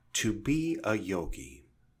To Be a Yogi.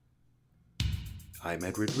 I'm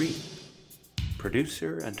Edward Reed,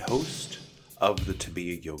 producer and host of the To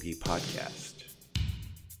Be a Yogi podcast.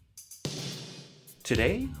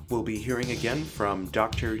 Today, we'll be hearing again from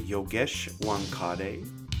Dr. Yogesh Wankade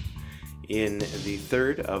in the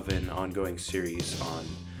third of an ongoing series on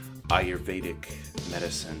Ayurvedic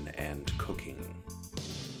medicine and cooking.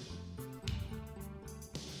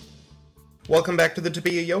 Welcome back to the To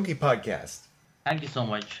Be a Yogi podcast. Thank you so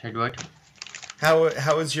much, Edward. How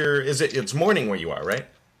is it's morning where you are, right?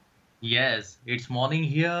 Yes, it's morning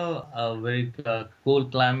here, a very cool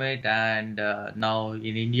climate, and now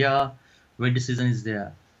in India, winter season is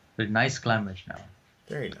there. Very nice climate now.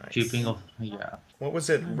 Very nice. Keeping of, yeah. What was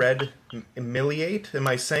it? Red miliate? Am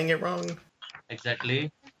I saying it wrong?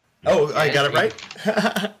 Exactly. Oh, Yes, I got it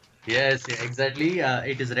right? Yes, exactly.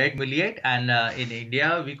 It is red millet, and in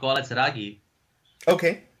India, we call it ragi.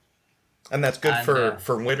 Okay. And that's good And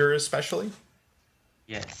for winter especially?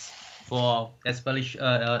 yes, for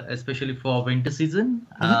especially for winter season,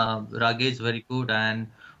 ragi is very good, and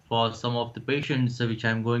for some of the patients, which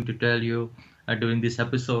I'm going to tell you during this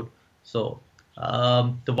episode. So,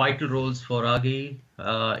 the vital roles for ragi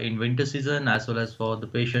in winter season, as well as for the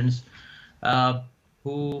patients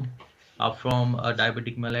who are from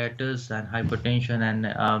diabetic mellitus and hypertension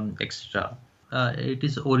and etc. It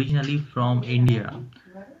is originally from India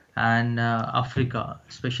and Africa,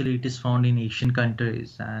 especially it is found in Asian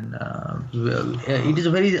countries, and it is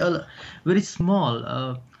very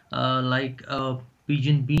small, like a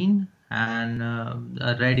pigeon bean, and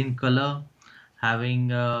red in color,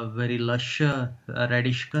 having a very lush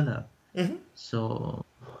reddish color. Mm-hmm. So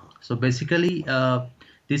basically,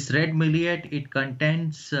 this red millet, it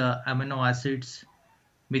contains amino acids,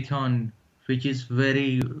 methionine, which is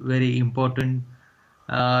very important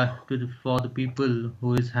for the people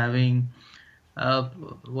who is having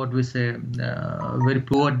what we say very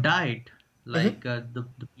poor diet, like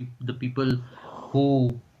the people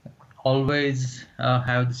who always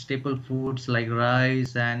have the staple foods like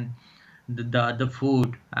rice and the other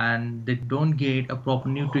food, and they don't get a proper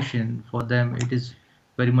nutrition. For them, it is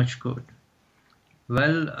very much good.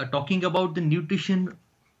 Well, talking about the nutrition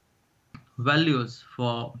values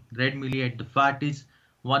for red millet, the fat is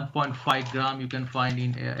 1.5 gram you can find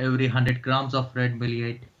in every 100 grams of red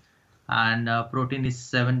millet, and protein is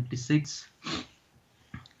 76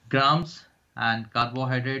 grams, and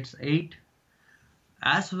carbohydrates 8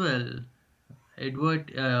 as well.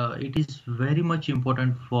 Edward, it is very much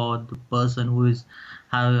important for the person who is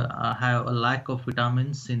have a lack of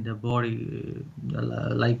vitamins in their body,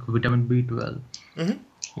 like vitamin B12.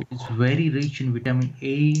 It is very rich in vitamin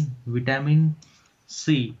A, vitamin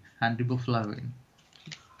C, and riboflavin.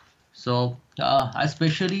 So,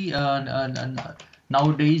 especially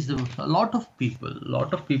nowadays, a lot of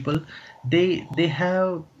people, they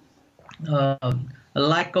have a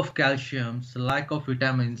lack of calcium, lack of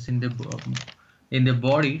vitamins in their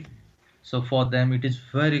body. So for them, it is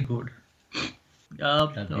very good.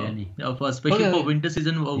 Really? For especially for winter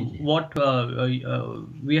season, what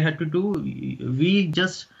we had to do, we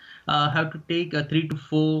just have to take a 3 to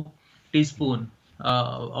 4 teaspoon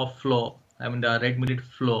of flour. I mean the red millet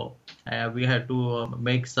flour. We had to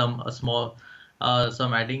make some small,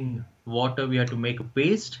 some adding water. We had to make a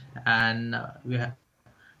paste, and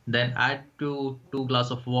then add to 2 glass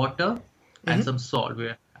of water and some salt. We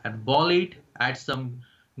and boil it. Add some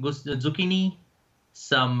zucchini,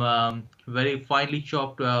 some very finely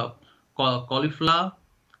chopped cauliflower,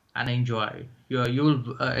 and enjoy.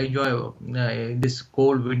 You'll enjoy this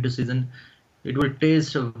cold winter season. It will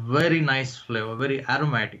taste a very nice flavor, very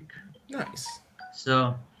aromatic. Nice.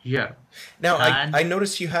 So yeah. Now, And I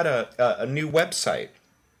noticed you had a new website.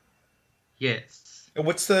 yes,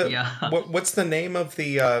 What's the yeah. what's the name of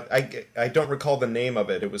the I don't recall the name of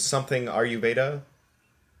it. It was something Ayurveda.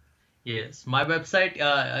 Yes, my website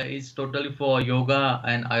is totally for yoga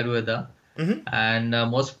and Ayurveda, and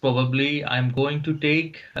most probably I'm going to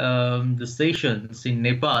take the sessions in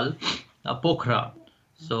Nepal, Pokhara.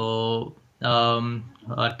 So 10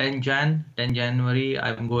 January,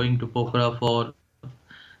 I'm going to Pokhara for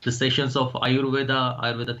the sessions of Ayurveda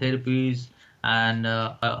therapies, and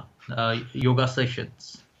yoga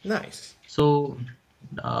sessions. Nice. So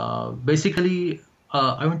basically,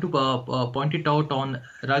 I want to point it out on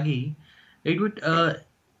ragi. It would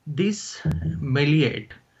this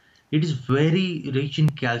millet. It is very rich in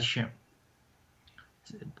calcium.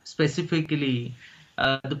 Specifically,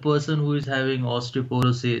 the person who is having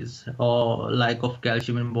osteoporosis or lack of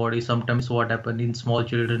calcium in body. Sometimes what happens in small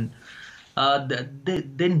children,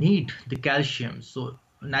 they need the calcium. So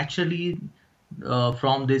naturally,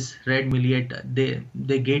 from this red millet,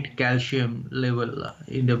 they get calcium level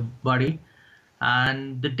in the body,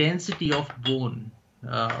 and the density of bone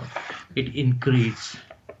uh, it increase.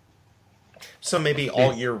 So maybe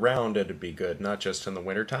all Yes, year round it'd be good, not just in the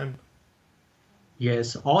wintertime?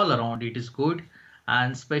 yes, all around it is good,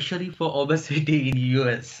 and especially for obesity in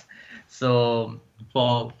US. So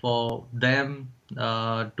for them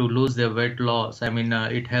to lose their weight loss, I mean,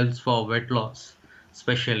 it helps for weight loss,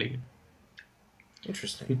 especially.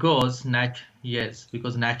 Interesting. Because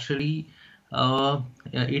naturally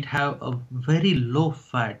it have a very low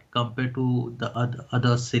fat compared to the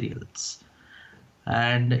other cereals,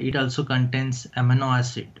 and it also contains amino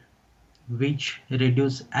acid which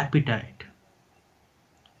reduce appetite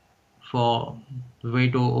for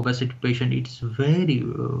weight or obesity patient. It's very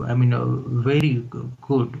very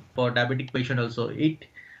good for diabetic patient also. It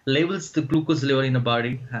levels the glucose level in the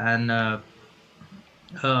body, and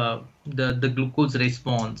the glucose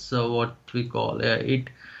response, what we call it,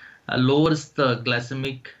 lowers the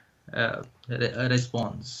glycemic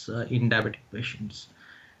response in diabetic patients.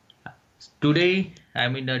 Today, I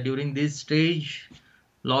mean, during this stage,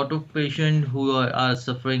 lot of patients who are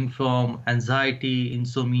suffering from anxiety,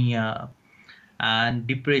 insomnia, and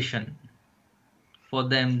depression. For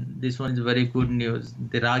them, this one is very good news.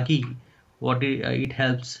 The ragi, it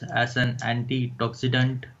helps as an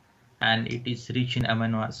antioxidant, and it is rich in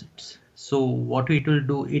amino acids. So what it will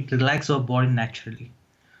do, it relax our body naturally.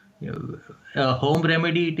 A home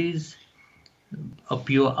remedy it is, a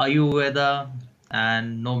pure Ayurveda,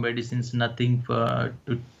 and no medicines, nothing for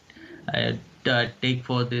uh, take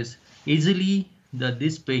for this. Easily,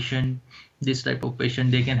 this type of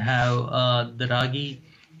patient, they can have the ragi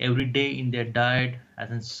every day in their diet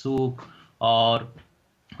as a soup, or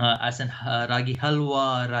as an ragi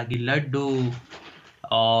halwa, ragi laddu,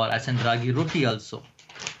 or as an ragi roti also.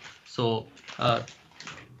 So uh,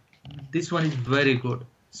 this one is very good,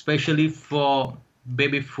 especially for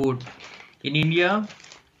baby food. In India,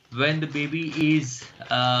 when the baby is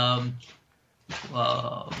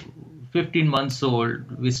 15 months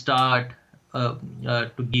old, we start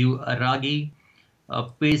to give a ragi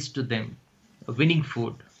paste to them, a winning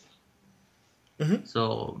food. Hmm.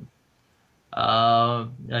 So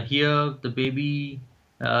here the baby,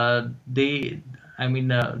 they, I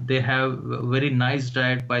mean, they have a very nice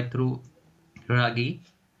diet by through ragi.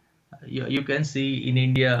 You can see in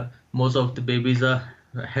India, most of the babies are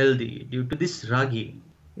healthy due to this ragi.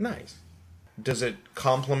 Nice. Does it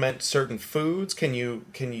complement certain foods? Can you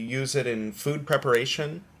use it in food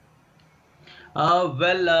preparation?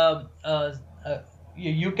 Well,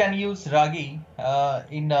 you can use ragi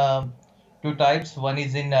in two types. One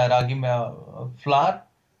is in ragi flour,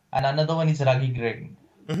 and another one is ragi grain.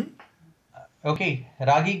 Hmm. Okay,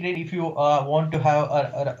 ragi grain. If you want to have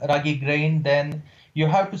a ragi grain, then you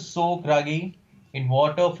have to soak ragi in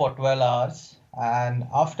water for 12 hours, and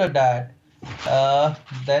after that,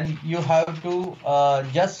 then you have to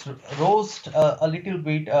just roast a little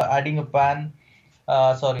bit, adding a pan.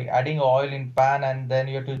 Adding oil in pan, and then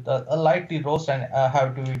you have to lightly roast and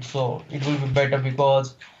have to eat. So it will be better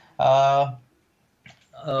because uh,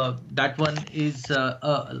 that one is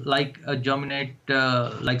like a germinate,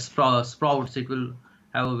 like sprouts. It will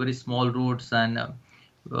have a very small roots and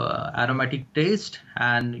aromatic taste,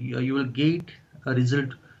 and you will get a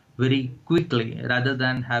result very quickly rather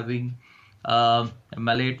than having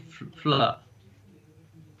malate flour.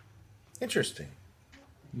 Interesting.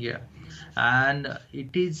 Yeah, and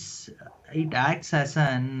it acts as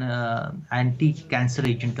an anti-cancer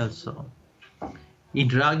agent also. In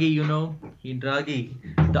ragi,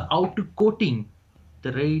 the outer coating,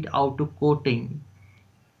 the red outer coating,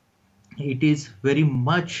 it is very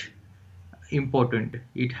much important.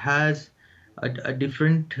 It has a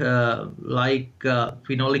different like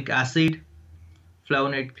phenolic acid,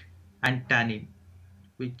 flavonoid, and tannin,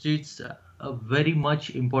 which is very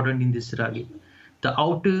much important in this ragi. The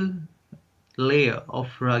outer layer of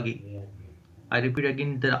ragi, I repeat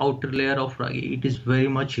again, the outer layer of ragi, it is very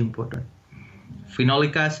much important.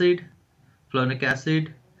 Phenolic acid, flavonoic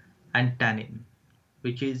acid, and tannin,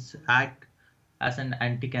 which is act as an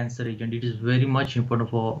anti-cancer agent. It is very much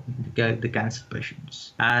important for the cancer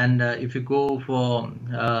patients. And if you go for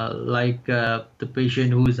the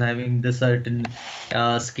patient who is having the certain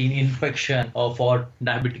skin infection, or for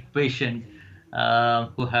diabetic patient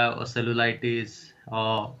who have a cellulitis,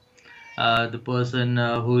 or the person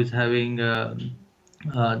who is having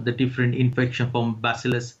the different infection from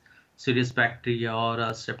Bacillus cereus bacteria, or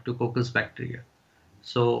Streptococcus bacteria.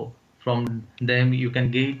 So from them you can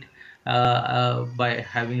get by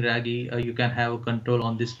having ragi, you can have a control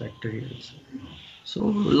on this bacteria. So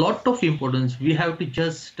lot of importance. We have to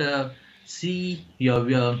just see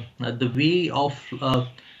the way of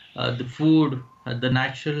the food, the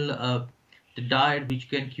natural the diet which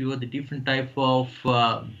can cure the different type of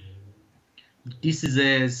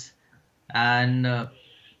diseases, and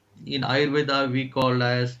in Ayurveda we call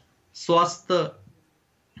as Swastha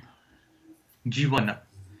Jivana.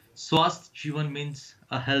 Swasth Jivan means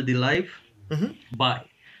a healthy life Mm-hmm. by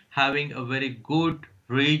having a very good,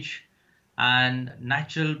 rich, and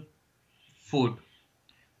natural food.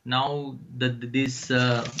 Now this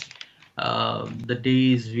the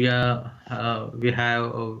days we have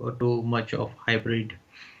too much of hybrid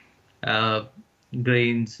uh,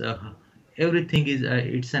 grains. Everything is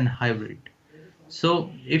it's an hybrid.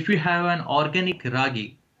 So if you have an organic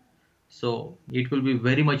ragi, so it will be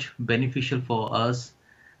very much beneficial for us,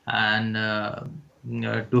 and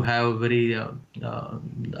to have very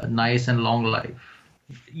nice and long life.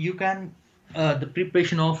 You can the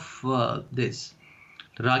preparation of this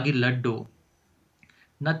ragi laddu.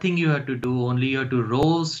 Nothing you have to do. Only you have to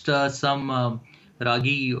roast some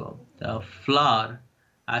ragi flour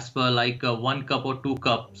as per like 1 cup or 2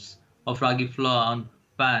 cups of ragi flour on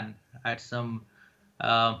pan. Add some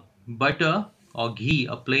butter or ghee,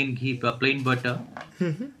 a plain butter,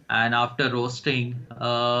 and after roasting,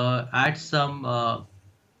 add some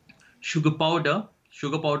sugar powder.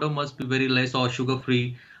 Sugar powder must be very less or sugar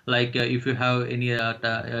free. Like if you have any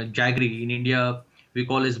jaggery in India, we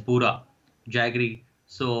call it bura, jaggery.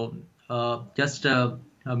 So just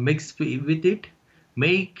mix with it,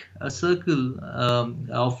 make a circle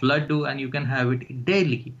of laddu, and you can have it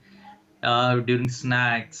daily during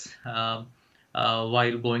snacks.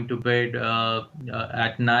 While going to bed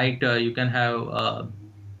at night, you can have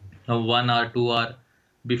 1 hour, 2 hour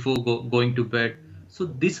before going to bed. So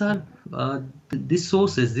these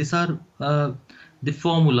sources, these are the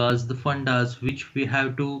formulas, the fundas which we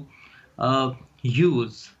have to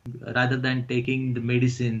use rather than taking the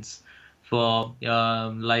medicines for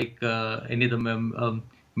like any of the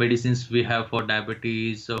medicines we have for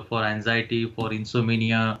diabetes, for anxiety, for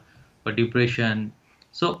insomnia, for depression.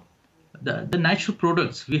 So the natural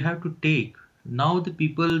products we have to take. Now the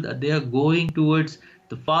people they are going towards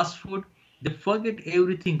the fast food. They forget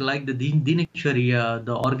everything like the dinacharya,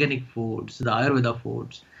 the organic foods, the Ayurveda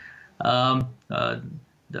foods, um, uh,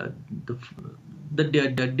 the, the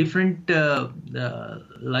the different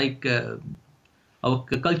like our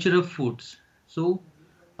cultural foods. So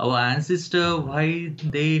our ancestor why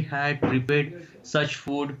they had prepared such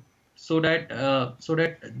food, so that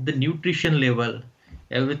the nutrition level,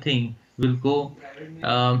 everything will go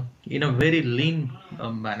in a very lean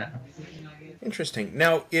manner. Interesting.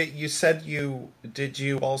 Now, you said you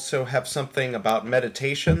also have something about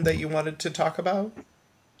meditation that you wanted to talk about?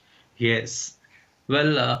 Yes.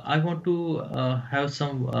 Well, I want to have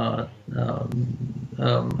some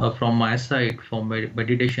from my side for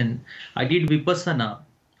meditation. I did Vipassana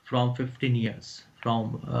from 15 years.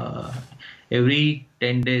 From every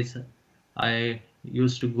 10 days, I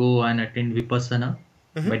used to go and attend Vipassana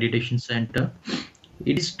Mm-hmm. meditation center.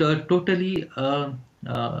 It is totally uh,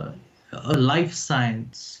 a life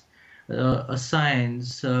science, a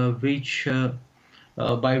science which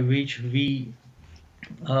by which we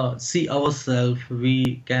see ourselves,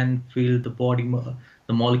 we can feel the body,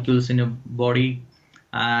 the molecules in your body,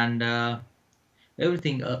 and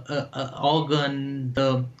everything, organ,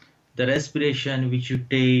 the respiration which you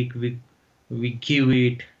take, we give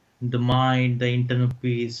it, the mind, the internal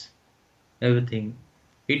peace, everything.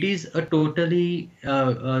 It is a totally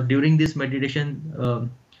during this meditation.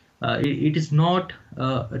 It is not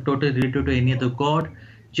totally related to any other god,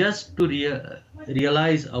 just to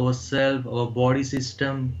realize ourselves, our body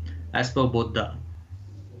system as per Buddha.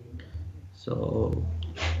 So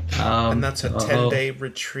And um, that's a uh, 10-day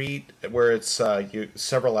retreat where it's you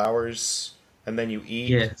several hours and then you eat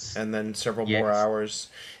yes, and then several more yes, hours.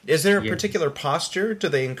 Is there a yes. particular posture? Do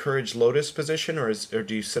they encourage lotus position or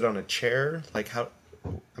do you sit on a chair? Like how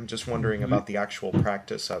I'm just wondering about the actual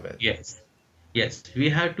practice of it. Yes, yes, we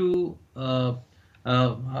have to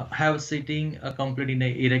have sitting complete in a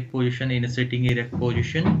erect position, in a sitting erect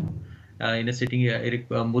position, in a sitting erect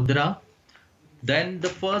mudra. Then the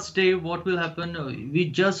first day, what will happen? We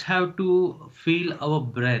just have to feel our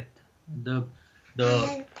breath, the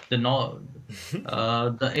the no,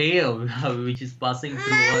 the air which is passing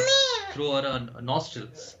through our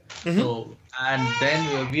nostrils. Mm-hmm. So and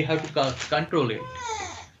then we have to control it.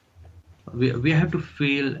 We have to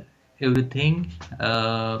feel everything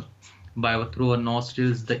by through our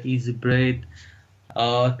nostrils, the easy breath,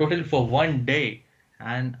 totally for 1 day.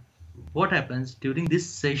 And what happens during this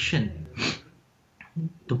session?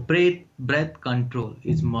 The breath control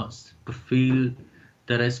is must. To feel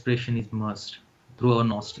the respiration is must through our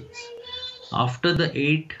nostrils. After the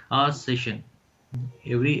 8 hour session,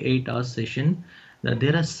 every 8 hour session,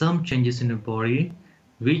 there are some changes in the body,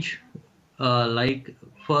 which, like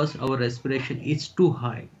first, our respiration is too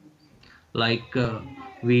high. Like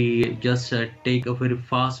we just take a very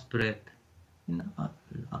fast breath,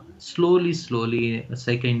 slowly, slowly, a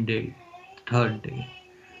second day, third day.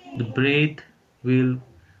 The breath will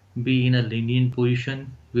be in a lenient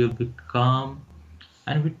position, will be calm,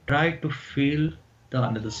 and we try to feel the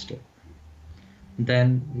another step.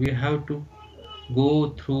 Then we have to go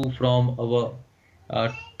through from our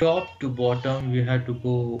top to bottom. We have to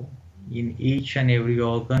go in each and every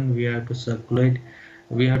organ. We have to circulate.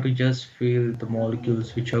 We have to just feel the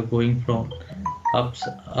molecules which are going from up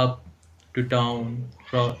to down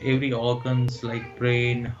from every organs like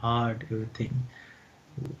brain, heart, everything.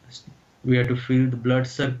 We have to feel the blood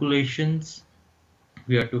circulations.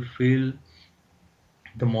 We have to feel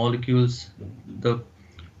the molecules, the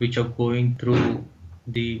which are going through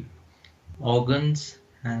the organs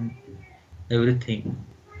and everything.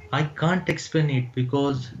 I can't explain it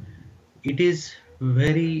because it is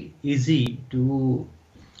very easy to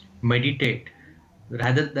meditate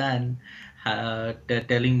rather than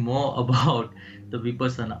telling more about the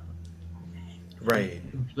vipassana. Right.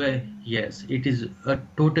 Well, yes, it is a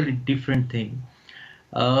totally different thing.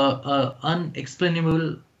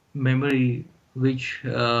 Unexplainable memory, which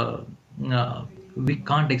uh, we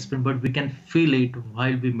can't explain, but we can feel it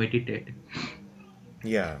while we meditate.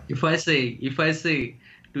 Yeah. If I say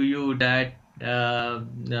to you that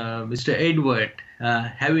Mr. Edward,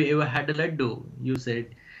 have you ever had a laddu? You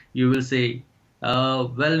said you will say,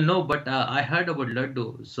 well, no, but I heard about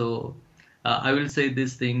laddu. So I will say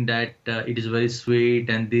this thing that it is very sweet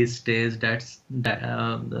and this taste that's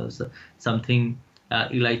something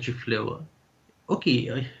elaichi flavor.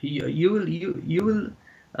 Okay, you will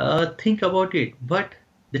think about it, but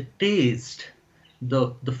the taste,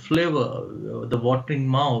 the flavor, the watering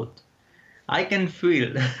mouth, I can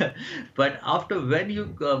feel. But after when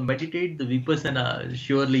you meditate the vipassana,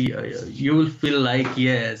 surely you will feel like,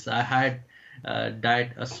 yes, I had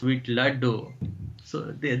that a sweet laddu.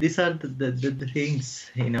 So these are the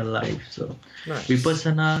things in our life. So Nice.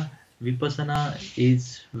 vipassana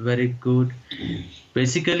is very good.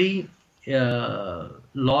 Basically,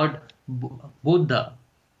 Lord Buddha,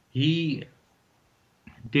 he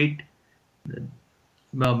did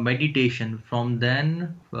meditation. From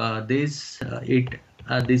then, this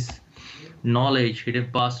knowledge it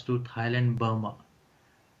had passed to Thailand, Burma.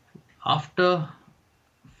 After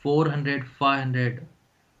 400,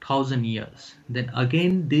 500,000 years, then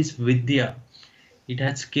again this Vidya, it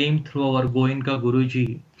has came through our Goenka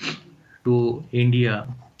Guruji to India,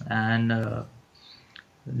 and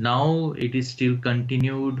now it is still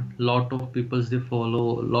continued. Lot of peoples they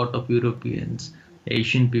follow, lot of Europeans,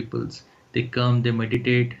 Asian peoples, they come, they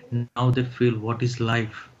meditate. Now they feel what is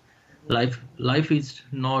life. Life is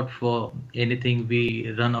not for anything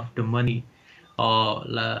we run after money or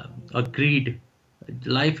greed.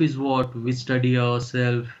 Life is what we study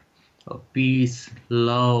ourselves, peace,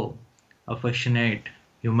 love, affectionate,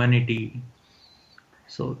 humanity.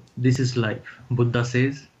 So this is life. Buddha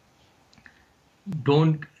says,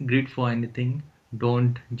 don't greed for anything.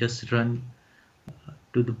 Don't just run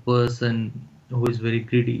to the person who is very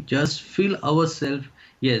greedy. Just feel ourselves.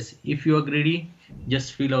 Yes, if you are greedy,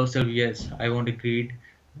 just feel ourselves. Yes, I want to greed.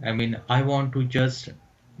 I mean, I want to just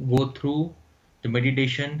go through the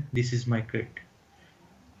meditation. This is my greed.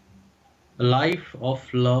 A life of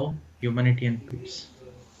love, humanity, and peace.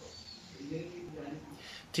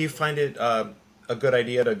 Do you find it a good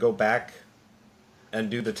idea to go back and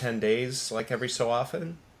do the 10 days like every so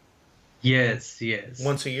often? Yes, yes.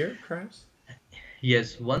 Once a year, perhaps?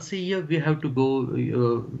 Yes, once a year we have to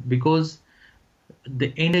go because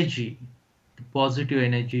the energy, the positive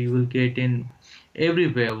energy you will get in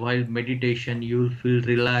everywhere while meditation. You will feel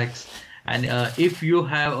relaxed, and if you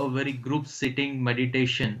have a very group sitting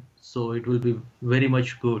meditation, so it will be very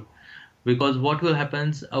much good. Because what will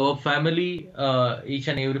happens, our family, each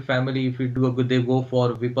and every family, if you do a good, they go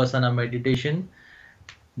for vipassana meditation,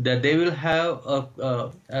 that they will have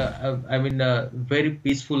I mean a very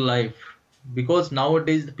peaceful life. Because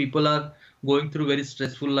nowadays the people are going through very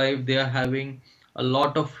stressful life. They are having a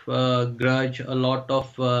lot of grudge, a lot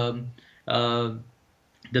of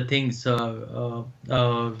the things so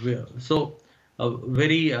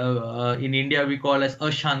very in India we call as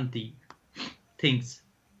ashanti things.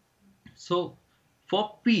 So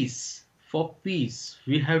for peace,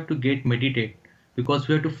 we have to get meditate. because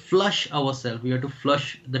we have to flush ourselves. We have to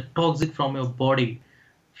flush the toxic from your body,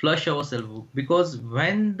 flush ourselves. Because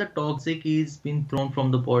when the toxic is being thrown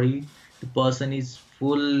from the body, the person is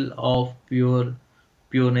full of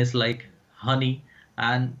pureness like honey,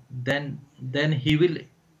 and then he will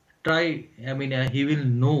try. I mean, he will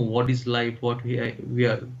know what is life, what we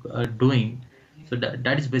are doing. So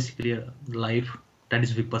that is basically a life. That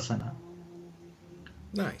is vipassana.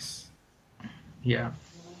 Nice. Yeah.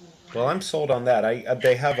 Well, I'm sold on that.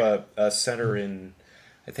 They have a center in,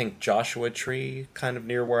 I think, Joshua Tree, kind of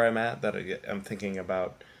near where I'm at, that I'm thinking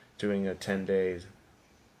about doing a 10-day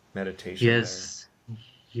meditation there. Yes.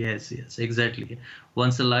 Yes, exactly.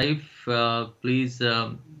 Once a life, please,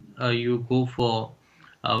 you go for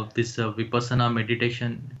this vipassana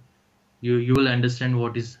meditation. You will understand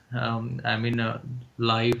what is I mean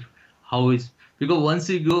life, how is, because once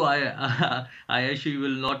you go, I assure you will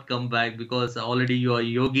not come back, because already you are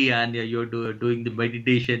yogi and you're doing the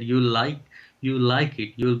meditation. You like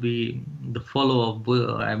it. You'll be the follower of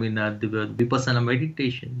I mean the vipassana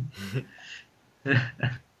meditation.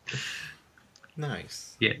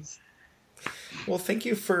 Nice. Yes. Well, thank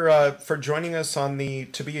you for joining us on the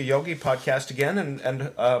To Be a Yogi podcast again,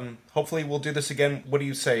 and hopefully we'll do this again. What do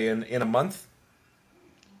you say, in a month?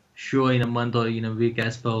 Sure, in a month or in a week,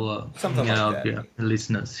 as per Something like that. yeah,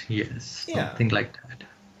 listeners. Yes, Yeah. something like that.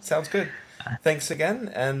 Sounds good. Thanks again,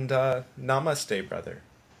 and namaste, brother.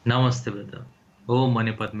 Namaste, brother. Om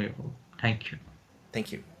Mani Padme Hum. Thank you.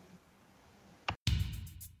 Thank you.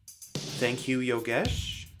 Thank you,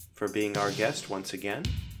 Yogesh, for being our guest once again,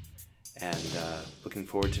 and looking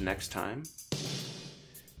forward to next time.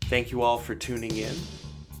 Thank you all for tuning in.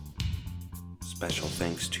 Special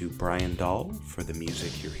thanks to Brian Dahl for the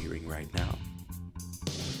music you're hearing right now.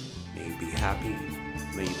 May you be happy,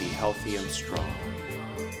 may you be healthy and strong,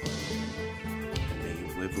 and may you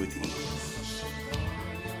live with ease.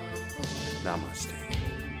 Namaste.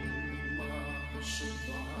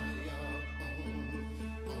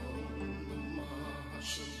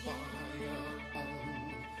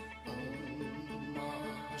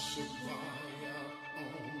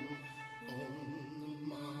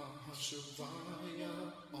 Shivaya.